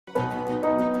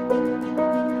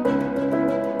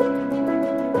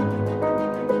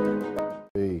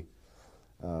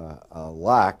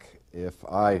lack if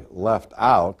I left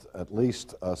out at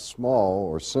least a small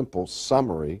or simple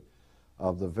summary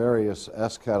of the various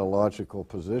eschatological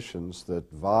positions that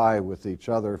vie with each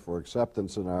other for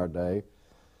acceptance in our day,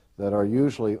 that are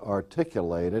usually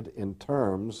articulated in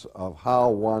terms of how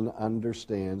one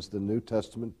understands the New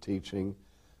Testament teaching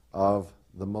of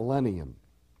the millennium.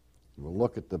 We'll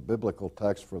look at the biblical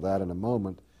text for that in a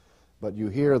moment, but you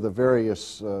hear the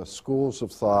various schools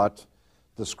of thought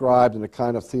described in a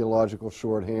kind of theological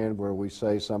shorthand where we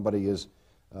say somebody is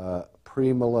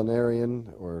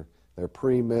premillenarian or they're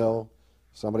pre-mill,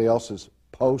 somebody else is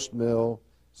post-mill,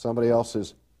 somebody else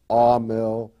is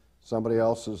a-mill, somebody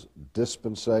else is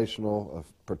dispensational,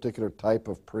 a particular type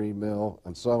of pre-mill,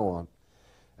 and so on.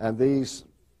 And these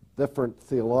different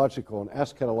theological and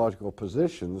eschatological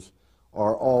positions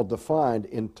are all defined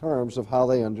in terms of how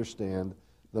they understand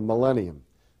the millennium.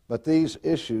 But these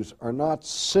issues are not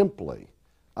simply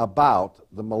about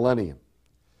the millennium.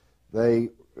 They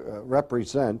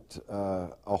represent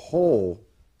a whole,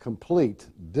 complete,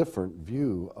 different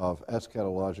view of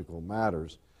eschatological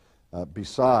matters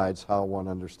besides how one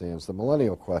understands the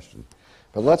millennial question.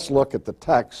 But let's look at the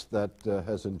text that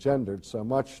has engendered so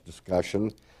much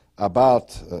discussion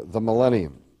about the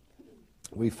millennium.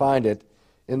 We find it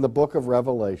in the book of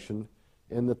Revelation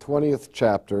in the 20th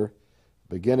chapter,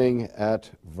 beginning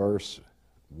at verse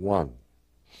 1.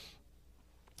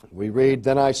 We read,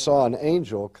 "Then I saw an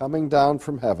angel coming down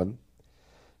from heaven,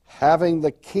 having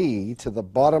the key to the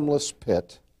bottomless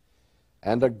pit,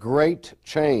 and a great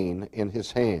chain in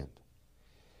his hand.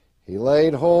 He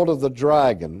laid hold of the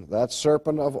dragon, that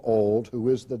serpent of old, who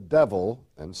is the devil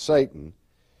and Satan,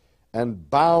 and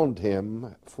bound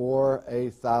him for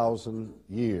 1,000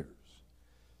 years."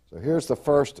 So here's the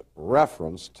first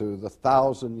reference to the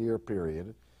 1,000-year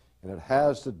period, and it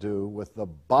has to do with the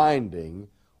binding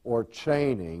or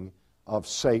chaining of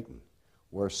Satan,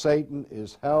 where Satan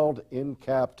is held in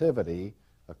captivity,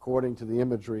 according to the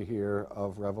imagery here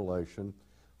of Revelation,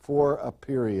 for a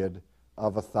period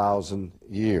of 1,000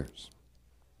 years.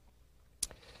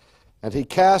 "And he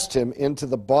cast him into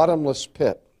the bottomless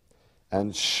pit,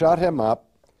 and shut him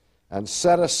up, and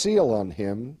set a seal on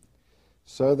him,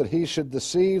 so that he should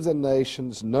deceive the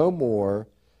nations no more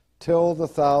till the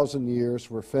 1,000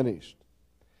 years were finished.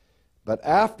 But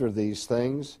after these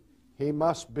things, he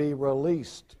must be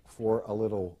released for a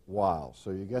little while." So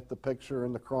you get the picture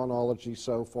in the chronology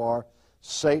so far.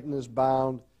 Satan is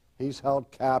bound. He's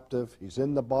held captive. He's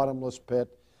in the bottomless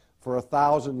pit for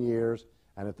 1,000 years.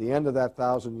 And at the end of that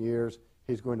 1,000 years,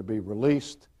 he's going to be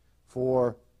released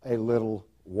for a little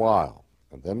while.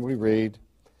 And then we read,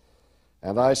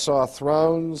 "And I saw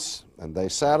thrones, and they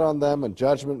sat on them, and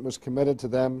judgment was committed to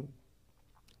them.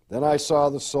 Then I saw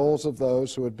the souls of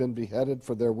those who had been beheaded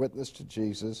for their witness to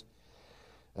Jesus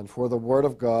and for the word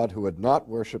of God, who had not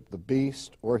worshipped the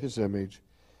beast or his image,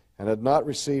 and had not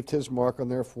received his mark on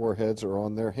their foreheads or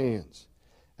on their hands.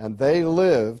 And they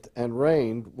lived and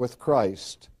reigned with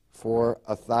Christ for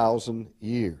 1,000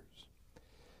 years.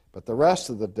 But the rest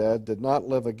of the dead did not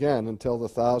live again until the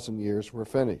 1,000 years were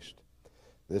finished.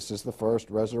 This is the first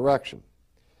resurrection.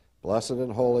 Blessed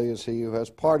and holy is he who has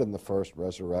part in the first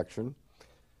resurrection.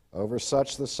 Over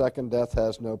such the second death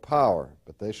has no power,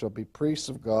 but they shall be priests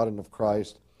of God and of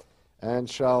Christ, and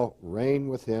shall reign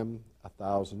with him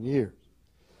 1,000 years.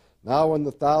 Now when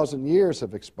the 1,000 years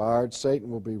have expired,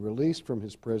 Satan will be released from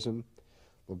his prison,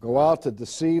 will go out to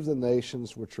deceive the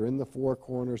nations which are in the four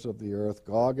corners of the earth,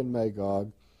 Gog and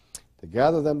Magog, to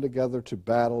gather them together to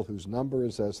battle, whose number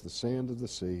is as the sand of the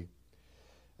sea.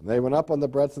 And they went up on the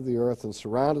breadth of the earth and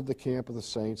surrounded the camp of the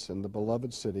saints and the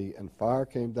beloved city, and fire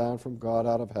came down from God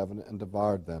out of heaven and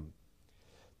devoured them.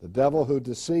 The devil who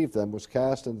deceived them was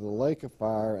cast into the lake of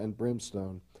fire and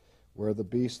brimstone, where the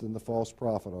beast and the false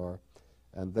prophet are,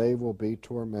 and they will be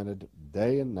tormented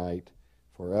day and night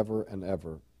forever and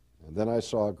ever. And then I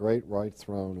saw a great white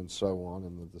throne, and so on,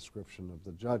 in the description of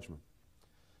the judgment.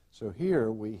 So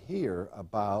here we hear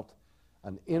about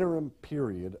an interim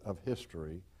period of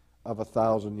history of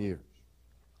 1,000 years,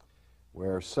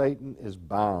 where Satan is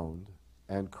bound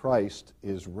and Christ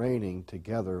is reigning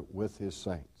together with his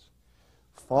saints,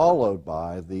 followed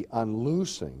by the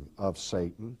unloosing of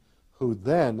Satan, who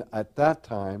then at that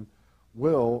time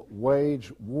will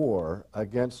wage war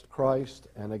against Christ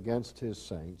and against his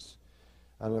saints.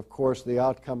 And of course the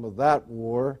outcome of that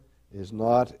war is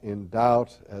not in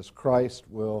doubt, as Christ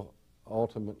will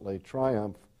ultimately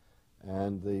triumph,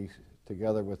 and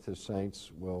together with his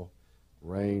saints will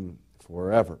reign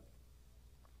forever.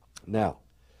 Now,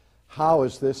 how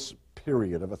is this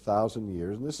period of 1,000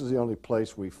 years, and this is the only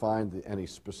place we find any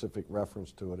specific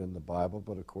reference to it in the Bible,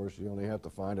 but of course you only have to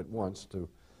find it once to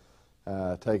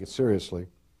take it seriously.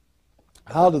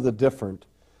 How do the different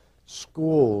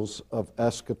schools of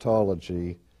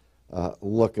eschatology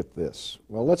look at this?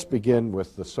 Well, let's begin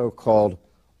with the so-called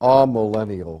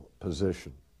amillennial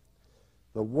position.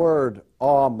 The word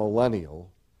amillennial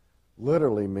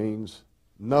literally means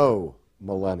no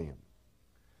millennium.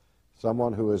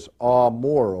 Someone who is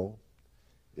amoral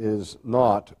is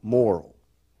not moral.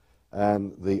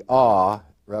 And the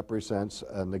represents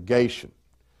a negation.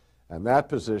 And that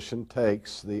position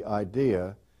takes the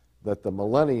idea that the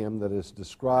millennium that is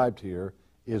described here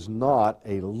is not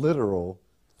a literal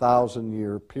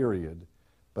 1,000-year period,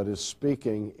 but is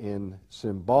speaking in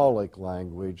symbolic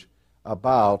language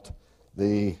about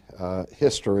the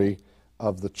history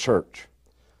of the church.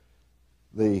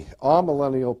 The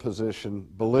amillennial position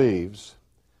believes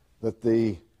that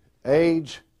the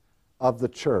age of the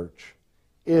church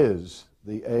is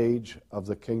the age of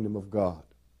the kingdom of God,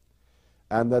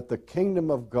 and that the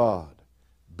kingdom of God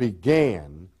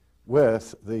began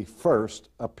with the first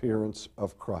appearance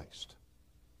of Christ.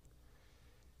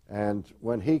 And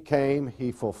when he came,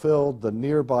 he fulfilled the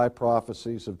nearby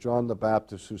prophecies of John the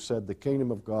Baptist, who said the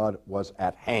kingdom of God was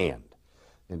at hand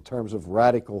in terms of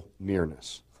radical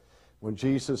nearness. When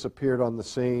Jesus appeared on the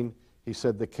scene, he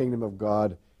said the kingdom of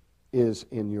God is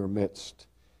in your midst.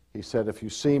 He said, if you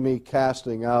see me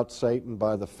casting out Satan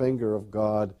by the finger of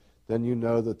God, then you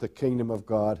know that the kingdom of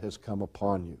God has come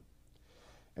upon you.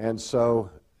 And so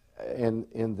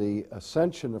in the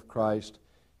ascension of Christ,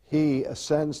 he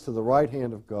ascends to the right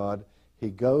hand of God. He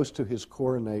goes to his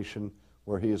coronation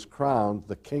where he is crowned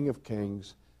the King of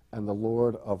Kings and the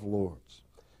Lord of Lords.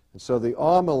 And so the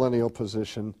amillennial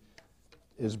position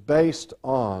is based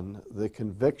on the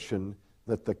conviction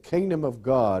that the kingdom of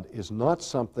God is not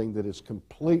something that is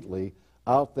completely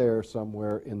out there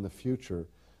somewhere in the future,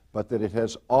 but that it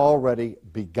has already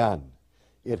begun.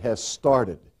 It has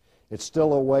started. It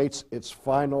still awaits its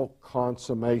final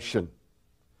consummation.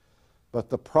 But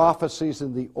the prophecies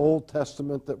in the Old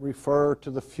Testament that refer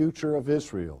to the future of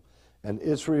Israel and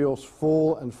Israel's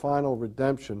full and final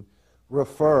redemption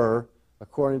refer,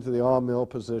 according to the amillennial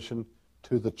position,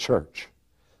 to the church.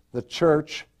 The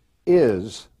church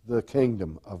is the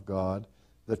kingdom of God.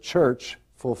 The church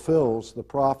fulfills the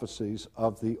prophecies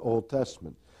of the Old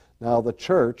Testament. Now, the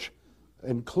church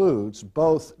includes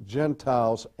both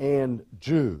Gentiles and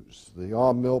Jews. The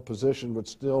amillennial position would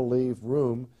still leave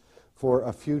room for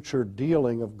a future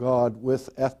dealing of God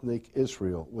with ethnic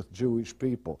Israel, with Jewish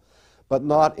people, but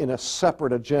not in a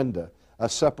separate agenda, a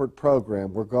separate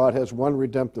program where God has one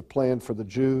redemptive plan for the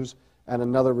Jews and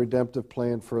another redemptive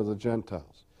plan for the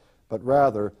Gentiles. But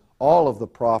rather, all of the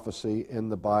prophecy in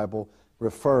the Bible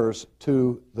refers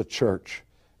to the church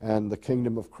and the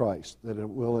kingdom of Christ, that it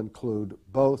will include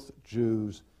both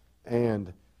Jews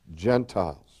and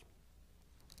Gentiles.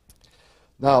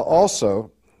 Now,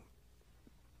 also,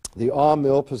 the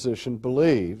amillennial position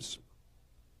believes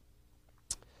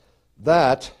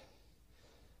that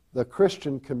the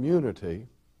Christian community,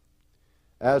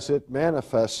 as it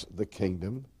manifests the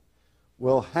kingdom,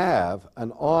 will have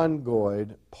an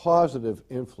ongoing positive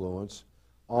influence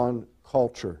on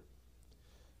culture.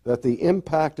 That the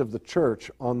impact of the church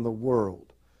on the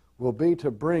world will be to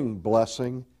bring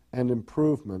blessing and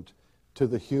improvement to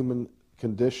the human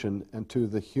condition and to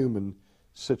the human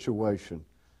situation.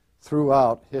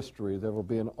 Throughout history, there will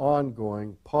be an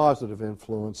ongoing positive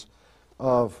influence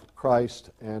of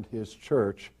Christ and his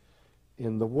church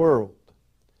in the world.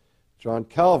 John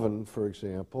Calvin, for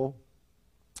example,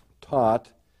 taught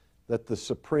that the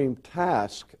supreme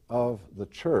task of the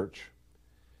church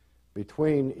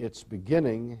between its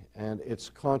beginning and its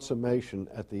consummation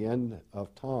at the end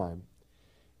of time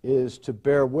is to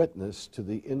bear witness to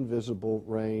the invisible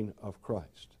reign of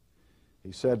Christ.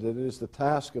 He said that it is the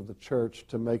task of the church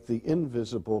to make the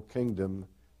invisible kingdom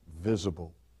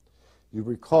visible. You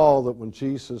recall that when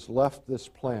Jesus left this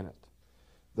planet,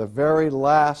 the very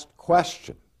last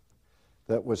question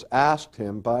that was asked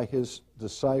him by his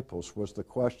disciples was the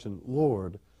question,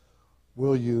 Lord,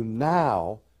 will you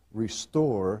now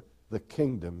restore the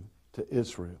kingdom to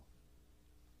Israel?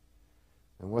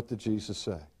 And what did Jesus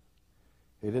say?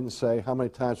 He didn't say, how many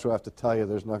times do I have to tell you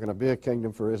there's not going to be a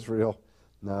kingdom for Israel?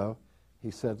 No. He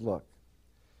said, look,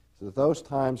 so those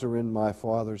times are in my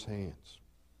Father's hands.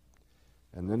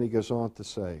 And then he goes on to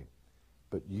say,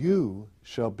 but you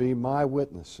shall be my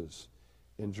witnesses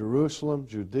in Jerusalem,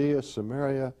 Judea,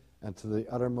 Samaria, and to the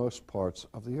uttermost parts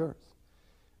of the earth.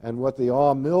 And what the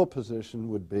amillennial position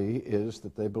would be is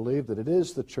that they believe that it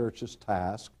is the church's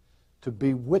task to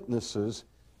be witnesses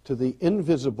to the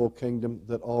invisible kingdom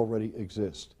that already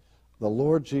exists. The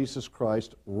Lord Jesus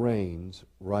Christ reigns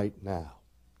right now.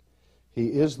 He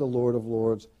is the Lord of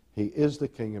lords. He is the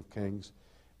King of kings.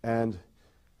 And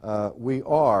we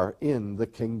are in the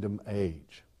kingdom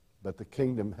age. But the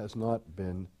kingdom has not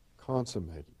been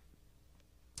consummated.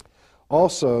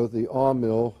 Also, the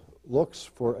Amill looks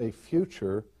for a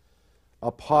future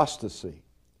apostasy,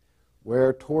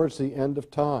 where towards the end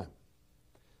of time,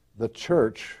 the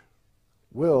church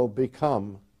will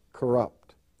become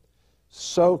corrupt,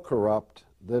 so corrupt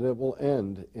that it will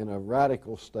end in a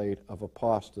radical state of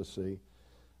apostasy,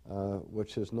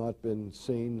 which has not been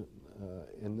seen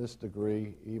in this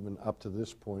degree even up to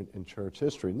this point in church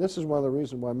history. And this is one of the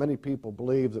reasons why many people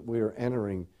believe that we are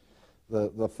entering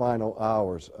the final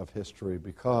hours of history,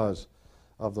 because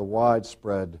of the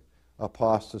widespread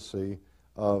apostasy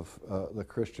of the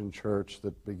Christian church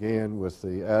that began with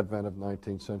the advent of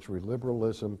 19th century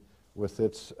liberalism, with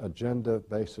its agenda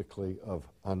basically of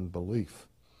unbelief.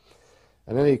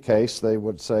 In any case, they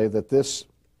would say that this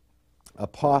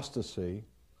apostasy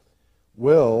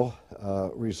will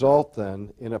result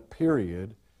then in a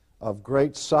period of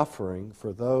great suffering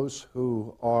for those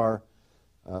who are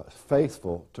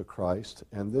faithful to Christ,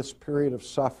 and this period of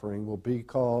suffering will be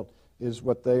called, is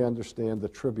what they understand the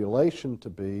tribulation to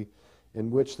be, in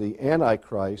which the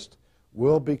Antichrist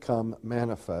will become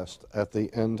manifest at the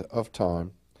end of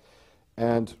time.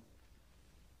 And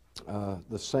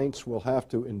the saints will have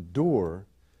to endure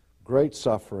great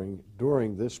suffering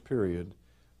during this period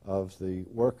of the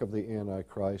work of the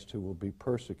Antichrist, who will be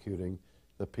persecuting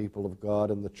the people of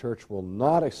God, and the church will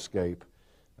not escape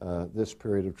this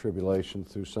period of tribulation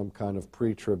through some kind of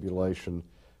pre-tribulation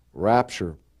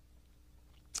rapture.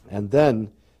 And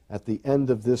then, at the end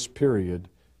of this period,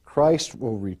 Christ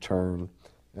will return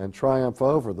and triumph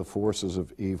over the forces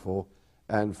of evil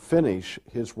and finish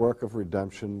his work of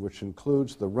redemption, which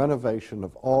includes the renovation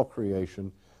of all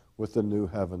creation with the new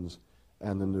heavens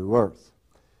and the new earth.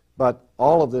 But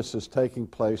all of this is taking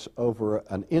place over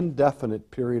an indefinite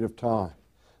period of time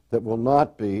that will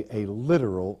not be a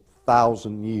literal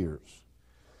 1,000 years,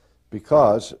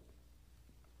 because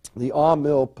the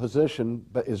Amill position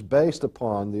is based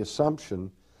upon the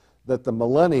assumption that the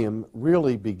millennium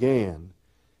really began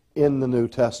in the New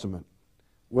Testament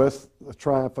with the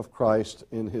triumph of Christ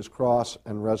in his cross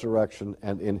and resurrection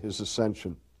and in his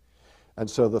ascension. And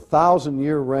so the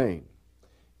 1,000-year reign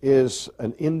is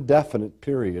an indefinite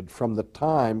period from the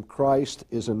time Christ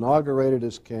is inaugurated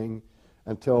as king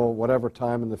until whatever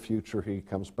time in the future he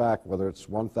comes back, whether it's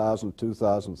 1,000,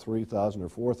 2,000, 3,000, or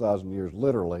 4,000 years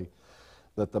literally,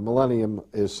 that the millennium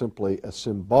is simply a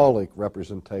symbolic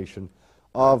representation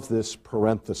of this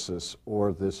parenthesis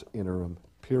or this interim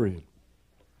period.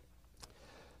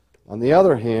 On the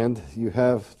other hand, you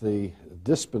have the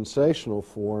dispensational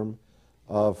form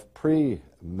of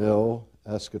pre-mill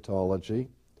eschatology,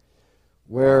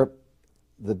 where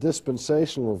the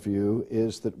dispensational view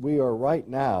is that we are right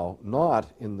now not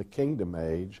in the kingdom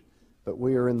age, but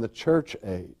we are in the church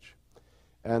age.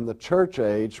 And the church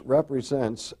age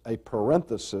represents a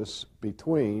parenthesis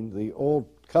between the Old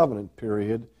Covenant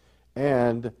period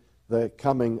and the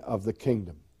coming of the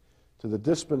kingdom. To the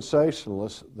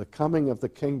dispensationalists, the coming of the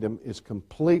kingdom is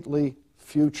completely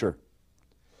future.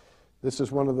 This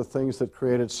is one of the things that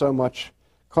created so much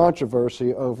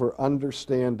controversy over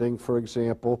understanding, for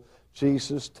example,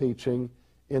 Jesus' teaching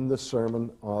in the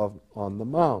Sermon on the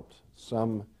Mount.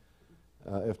 Some,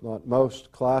 if not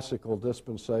most, classical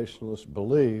dispensationalists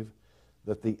believe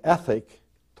that the ethic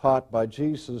taught by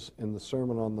Jesus in the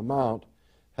Sermon on the Mount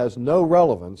has no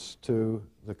relevance to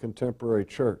the contemporary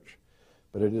church,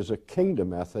 but it is a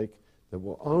kingdom ethic that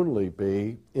will only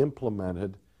be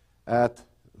implemented at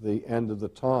the end of the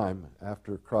time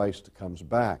after Christ comes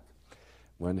back,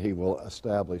 when he will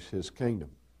establish his kingdom.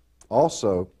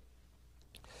 Also,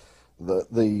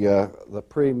 the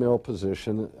pre-mill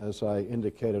position, as I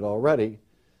indicated already,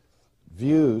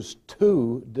 views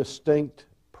two distinct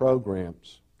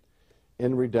programs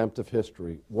in redemptive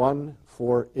history, one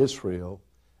for Israel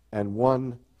and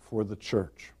one for the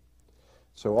church.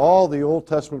 So all the Old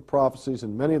Testament prophecies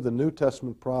and many of the New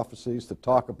Testament prophecies that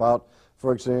talk about,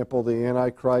 for example, the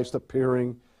Antichrist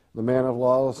appearing, the man of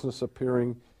lawlessness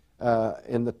appearing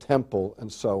in the temple,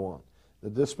 and so on. The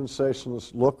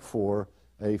dispensationalists look for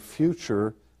a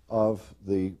future of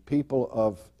the people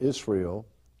of Israel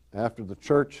after the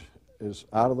church is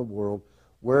out of the world,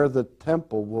 where the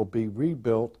temple will be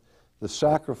rebuilt, the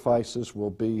sacrifices will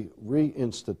be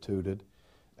reinstituted,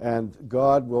 and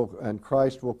God will and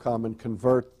Christ will come and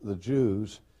convert the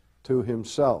Jews to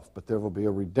himself. But there will be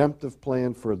a redemptive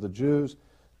plan for the Jews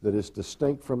that is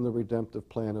distinct from the redemptive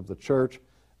plan of the church,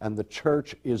 and the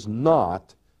church is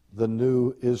not the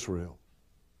new Israel.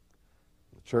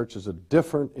 The church is a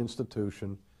different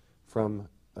institution from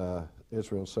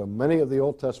Israel. So many of the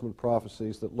Old Testament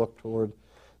prophecies that look toward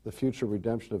the future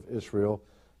redemption of Israel,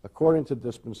 according to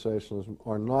dispensationalism,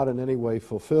 are not in any way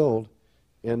fulfilled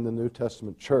in the New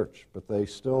Testament church, but they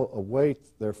still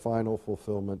await their final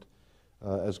fulfillment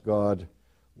as God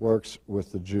works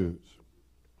with the Jews.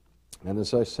 And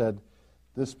as I said,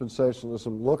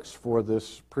 dispensationalism looks for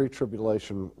this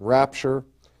pre-tribulation rapture,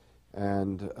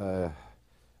 and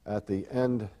at the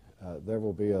end there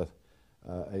will be a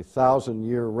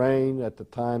 1,000-year reign at the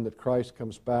time that Christ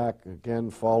comes back, again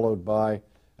followed by,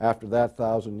 after that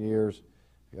 1,000 years,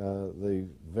 the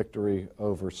victory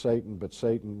over Satan, but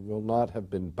Satan will not have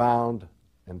been bound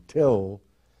until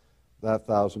that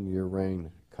 1,000-year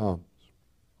reign comes.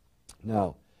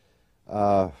 Now,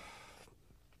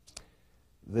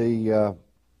 the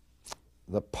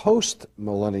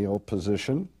post-millennial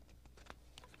position,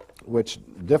 which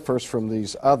differs from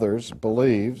these others,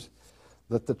 believes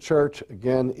that the church,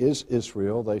 again, is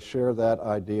Israel. They share that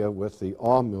idea with the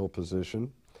Amill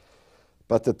position,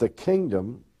 but that the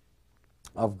kingdom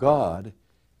of God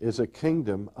is a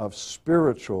kingdom of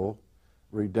spiritual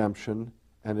redemption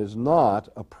and is not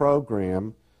a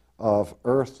program of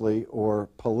earthly or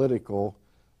political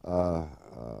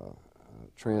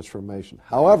transformation.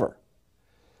 However,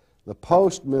 the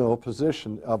post-mill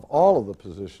position of all of the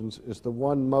positions is the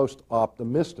one most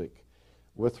optimistic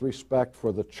with respect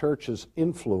for the church's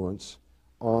influence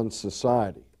on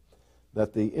society,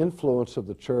 that the influence of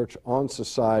the church on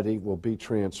society will be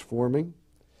transforming,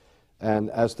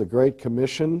 and as the Great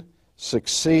Commission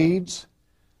succeeds,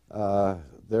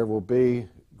 there will be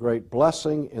great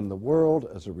blessing in the world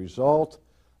as a result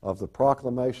of the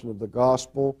proclamation of the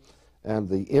gospel and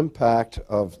the impact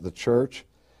of the church.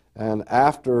 And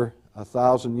after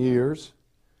 1,000 years,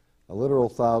 a literal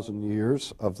 1,000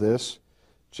 years of this,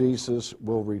 Jesus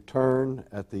will return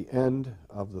at the end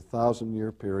of the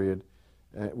 1,000-year period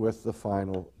with the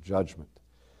final judgment.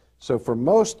 So for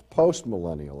most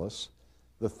postmillennialists,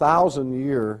 the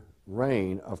 1,000-year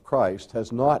reign of Christ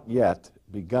has not yet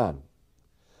begun,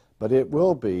 but it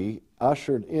will be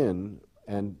ushered in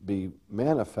and be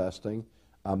manifesting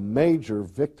a major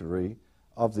victory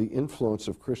of the influence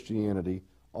of Christianity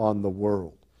on the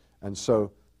world. And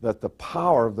so that the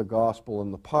power of the gospel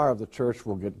and the power of the church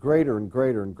will get greater and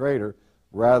greater and greater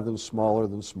rather than smaller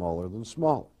than smaller than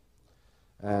smaller.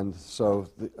 And so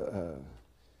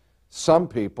some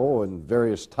people in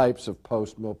various types of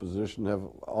post-mill position have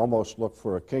almost looked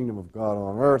for a kingdom of God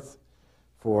on earth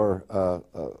for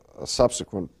a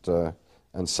subsequent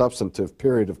and substantive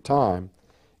period of time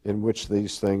in which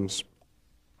these things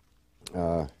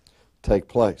take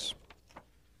place.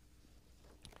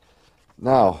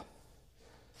 Now,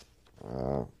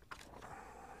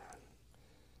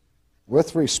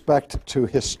 with respect to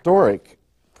historic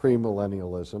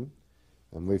premillennialism,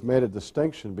 and we've made a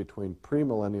distinction between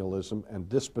premillennialism and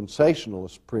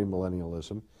dispensationalist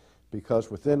premillennialism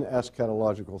because within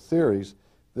eschatological theories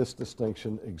this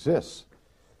distinction exists.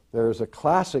 There is a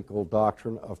classical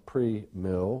doctrine of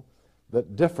pre-mill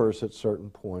that differs at certain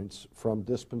points from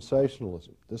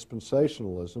dispensationalism.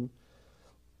 Dispensationalism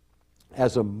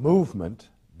as a movement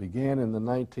began in the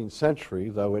 19th century,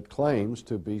 though it claims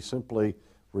to be simply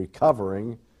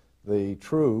recovering the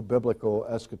true biblical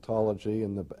eschatology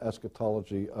and the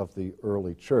eschatology of the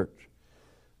early church.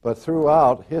 But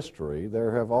throughout history,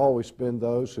 there have always been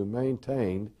those who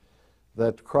maintained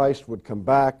that Christ would come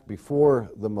back before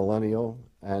the millennial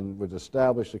and would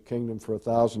establish a kingdom for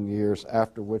 1,000 years,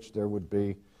 after which there would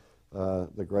be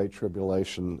the Great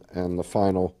Tribulation and the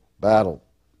final battle.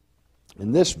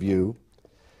 In this view,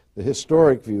 the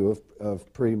historic view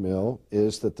of pre-mill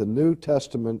is that the New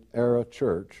Testament era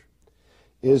church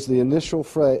is the initial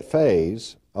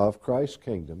phase of Christ's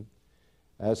kingdom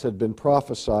as had been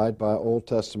prophesied by Old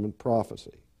Testament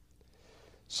prophecy.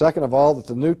 Second of all, that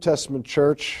the New Testament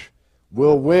church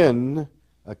will win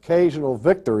occasional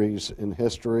victories in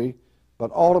history, but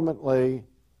ultimately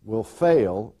will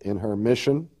fail in her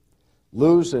mission,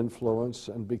 lose influence,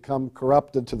 and become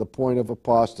corrupted to the point of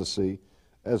apostasy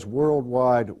as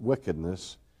worldwide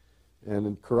wickedness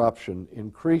and corruption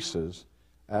increases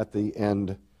at the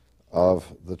end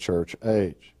of the church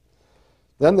age.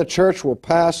 Then the church will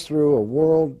pass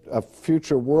through a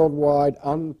future worldwide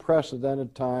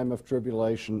unprecedented time of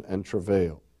tribulation and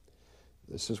travail.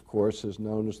 This, of course, is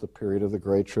known as the period of the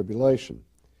Great Tribulation,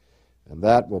 and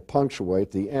that will punctuate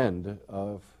the end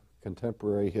of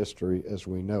contemporary history as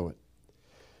we know it.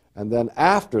 And then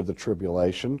after the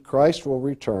tribulation, Christ will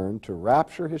return to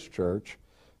rapture his church,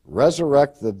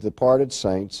 resurrect the departed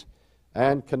saints,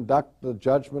 and conduct the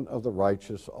judgment of the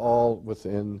righteous all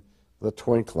within the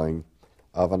twinkling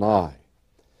of an eye.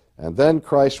 And then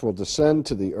Christ will descend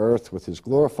to the earth with his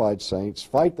glorified saints,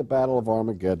 fight the battle of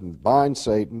Armageddon, bind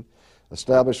Satan,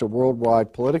 establish a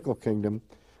worldwide political kingdom,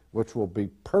 which will be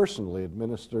personally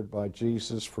administered by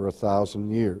Jesus for 1,000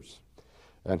 years.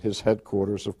 And his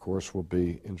headquarters, of course, will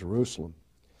be in Jerusalem.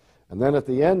 And then at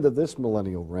the end of this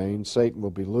millennial reign, Satan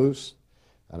will be loose,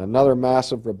 and another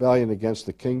massive rebellion against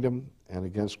the kingdom and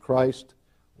against Christ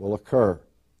will occur.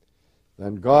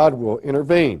 Then God will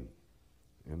intervene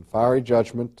in fiery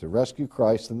judgment to rescue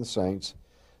Christ and the saints,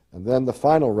 and then the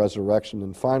final resurrection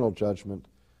and final judgment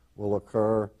will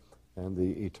occur, and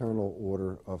the eternal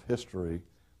order of history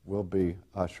will be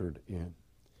ushered in.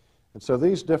 And so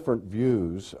these different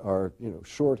views are,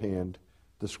 shorthand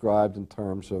described in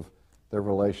terms of their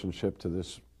relationship to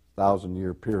this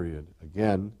 1,000-year period.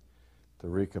 Again, to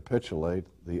recapitulate,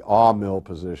 the mill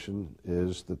position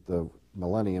is that the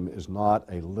millennium is not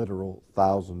a literal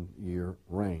 1,000-year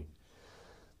reign.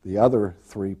 The other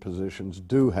three positions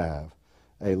do have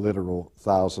a literal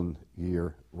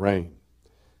 1,000-year reign.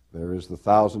 There is the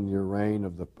 1,000-year reign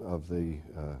of the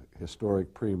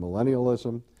historic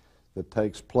premillennialism that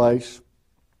takes place,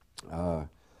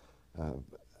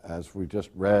 as we just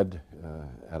read,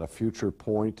 at a future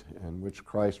point in which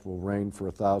Christ will reign for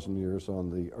 1,000 years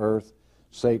on the earth.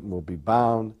 Satan will be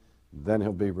bound, then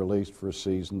he'll be released for a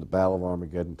season. The Battle of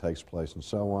Armageddon takes place, and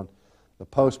so on. The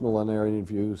postmillennial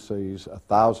view sees a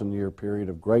 1,000-year period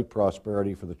of great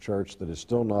prosperity for the church that has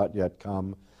still not yet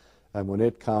come, and when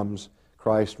it comes,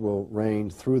 Christ will reign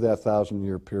through that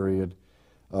 1,000-year period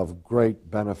of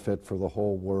great benefit for the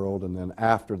whole world, and then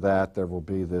after that there will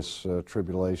be this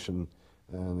tribulation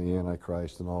and the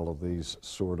Antichrist and all of these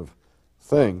sort of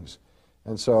things.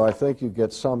 And so I think you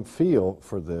get some feel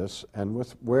for this, and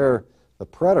with where the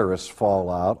preterists fall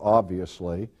out,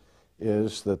 obviously,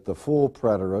 is that the full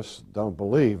preterists don't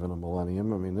believe in a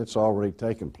millennium. I mean, it's already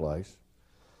taken place.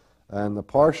 And the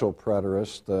partial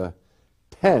preterists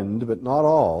tend, but not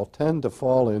all, tend to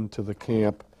fall into the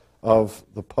camp of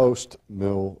the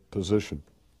post-mill position,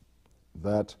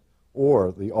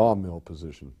 or the mill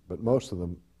position. But most of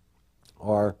them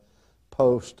are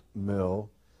post-mill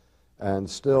and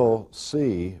still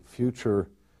see future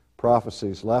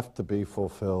prophecies left to be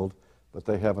fulfilled, but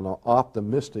they have an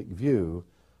optimistic view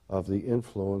of the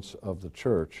influence of the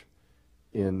church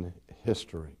in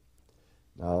history.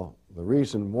 Now, the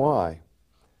reason why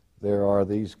there are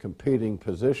these competing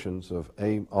positions of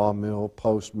mill,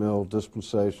 post-mill,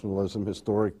 dispensationalism,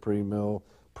 historic pre-mill,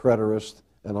 preterist,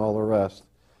 and all the rest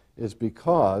is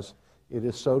because it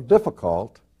is so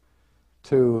difficult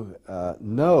to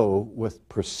know with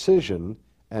precision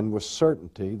and with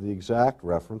certainty the exact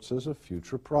references of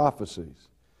future prophecies.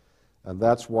 And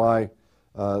that's why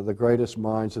the greatest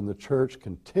minds in the church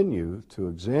continue to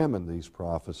examine these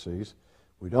prophecies.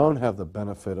 We don't have the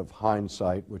benefit of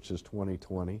hindsight, which is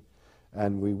 20/20,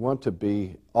 and we want to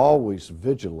be always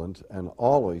vigilant and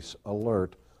always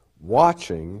alert,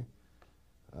 watching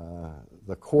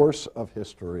the course of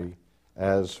history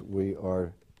as we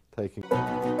are taking.